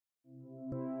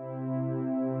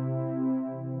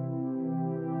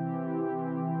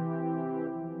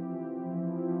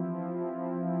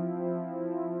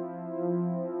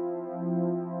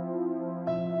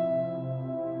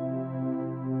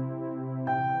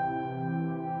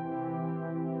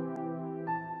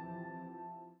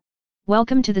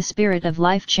Welcome to the Spirit of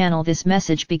Life channel. This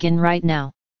message begin right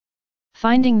now.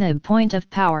 Finding the point of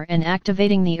power and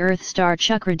activating the Earth Star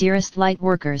Chakra. Dearest light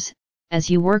workers, as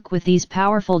you work with these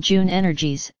powerful June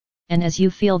energies, and as you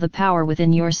feel the power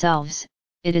within yourselves,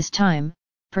 it is time,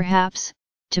 perhaps,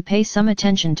 to pay some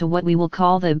attention to what we will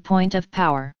call the point of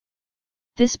power.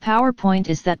 This power point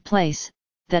is that place,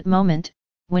 that moment,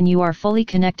 when you are fully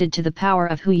connected to the power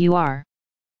of who you are.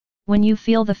 When you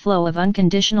feel the flow of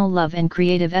unconditional love and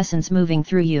creative essence moving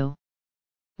through you.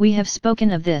 We have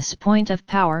spoken of this point of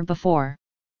power before.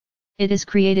 It is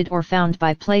created or found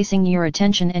by placing your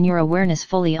attention and your awareness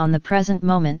fully on the present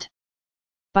moment.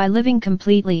 By living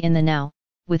completely in the now,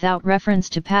 without reference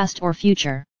to past or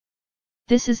future.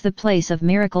 This is the place of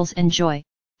miracles and joy,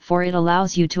 for it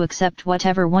allows you to accept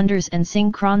whatever wonders and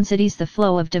synchronicities the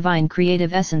flow of divine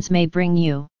creative essence may bring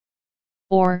you.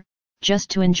 Or,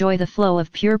 just to enjoy the flow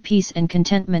of pure peace and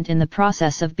contentment in the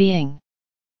process of being.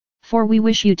 For we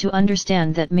wish you to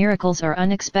understand that miracles are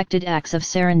unexpected acts of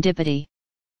serendipity.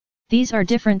 These are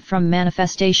different from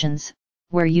manifestations,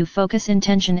 where you focus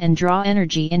intention and draw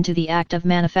energy into the act of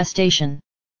manifestation.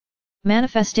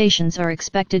 Manifestations are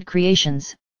expected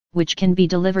creations, which can be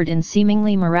delivered in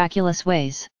seemingly miraculous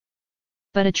ways.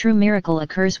 But a true miracle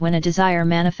occurs when a desire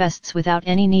manifests without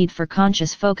any need for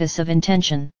conscious focus of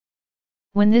intention.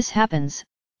 When this happens,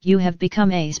 you have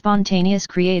become a spontaneous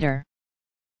creator.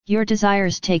 Your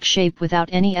desires take shape without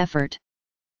any effort.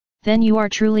 Then you are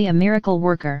truly a miracle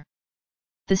worker.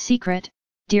 The secret,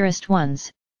 dearest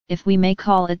ones, if we may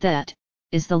call it that,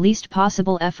 is the least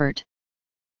possible effort.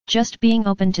 Just being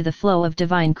open to the flow of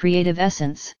divine creative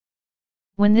essence.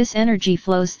 When this energy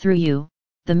flows through you,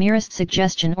 the merest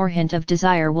suggestion or hint of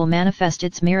desire will manifest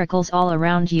its miracles all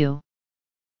around you.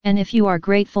 And if you are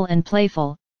grateful and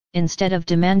playful, instead of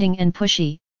demanding and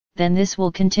pushy, then this will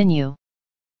continue.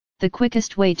 The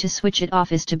quickest way to switch it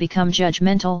off is to become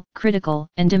judgmental, critical,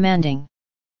 and demanding.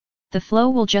 The flow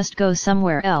will just go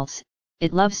somewhere else.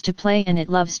 It loves to play and it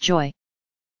loves joy.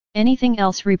 Anything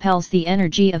else repels the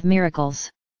energy of miracles.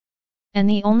 And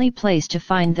the only place to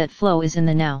find that flow is in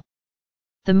the now.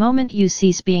 The moment you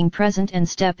cease being present and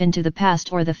step into the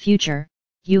past or the future,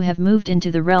 you have moved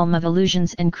into the realm of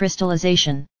illusions and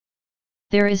crystallization.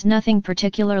 There is nothing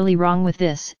particularly wrong with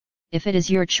this, if it is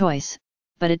your choice,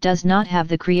 but it does not have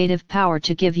the creative power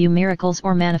to give you miracles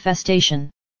or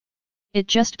manifestation. It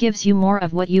just gives you more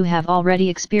of what you have already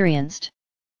experienced.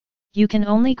 You can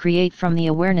only create from the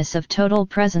awareness of total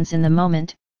presence in the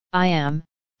moment. I am,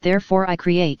 therefore I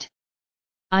create.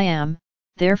 I am,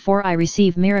 therefore I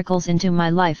receive miracles into my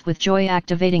life with joy,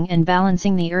 activating and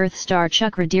balancing the Earth Star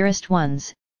Chakra. Dearest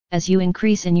ones, as you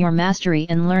increase in your mastery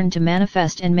and learn to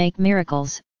manifest and make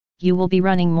miracles, you will be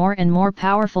running more and more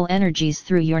powerful energies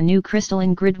through your new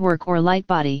crystalline grid work or light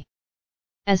body.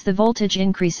 As the voltage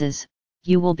increases,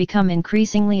 you will become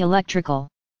increasingly electrical.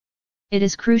 It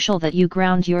is crucial that you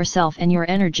ground yourself and your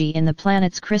energy in the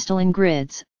planet's crystalline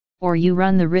grids, or you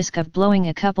run the risk of blowing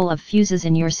a couple of fuses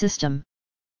in your system.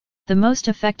 The most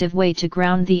effective way to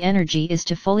ground the energy is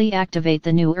to fully activate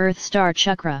the new Earth Star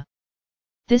Chakra.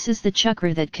 This is the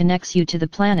chakra that connects you to the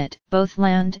planet, both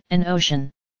land and ocean.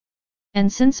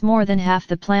 And since more than half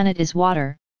the planet is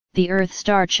water, the Earth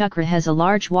Star Chakra has a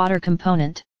large water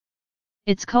component.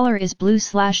 Its color is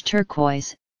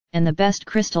blue/turquoise, and the best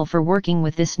crystal for working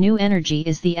with this new energy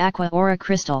is the Aqua Aura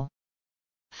crystal.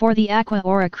 For the Aqua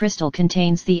Aura crystal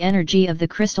contains the energy of the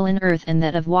crystalline earth and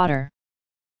that of water.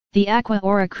 The Aqua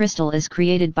Aura crystal is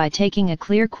created by taking a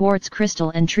clear quartz crystal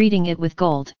and treating it with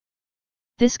gold.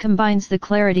 This combines the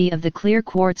clarity of the clear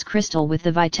quartz crystal with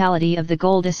the vitality of the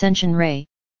gold ascension ray,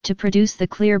 to produce the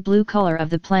clear blue color of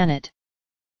the planet.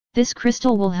 This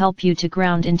crystal will help you to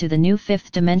ground into the new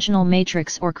fifth dimensional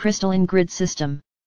matrix or crystalline grid system.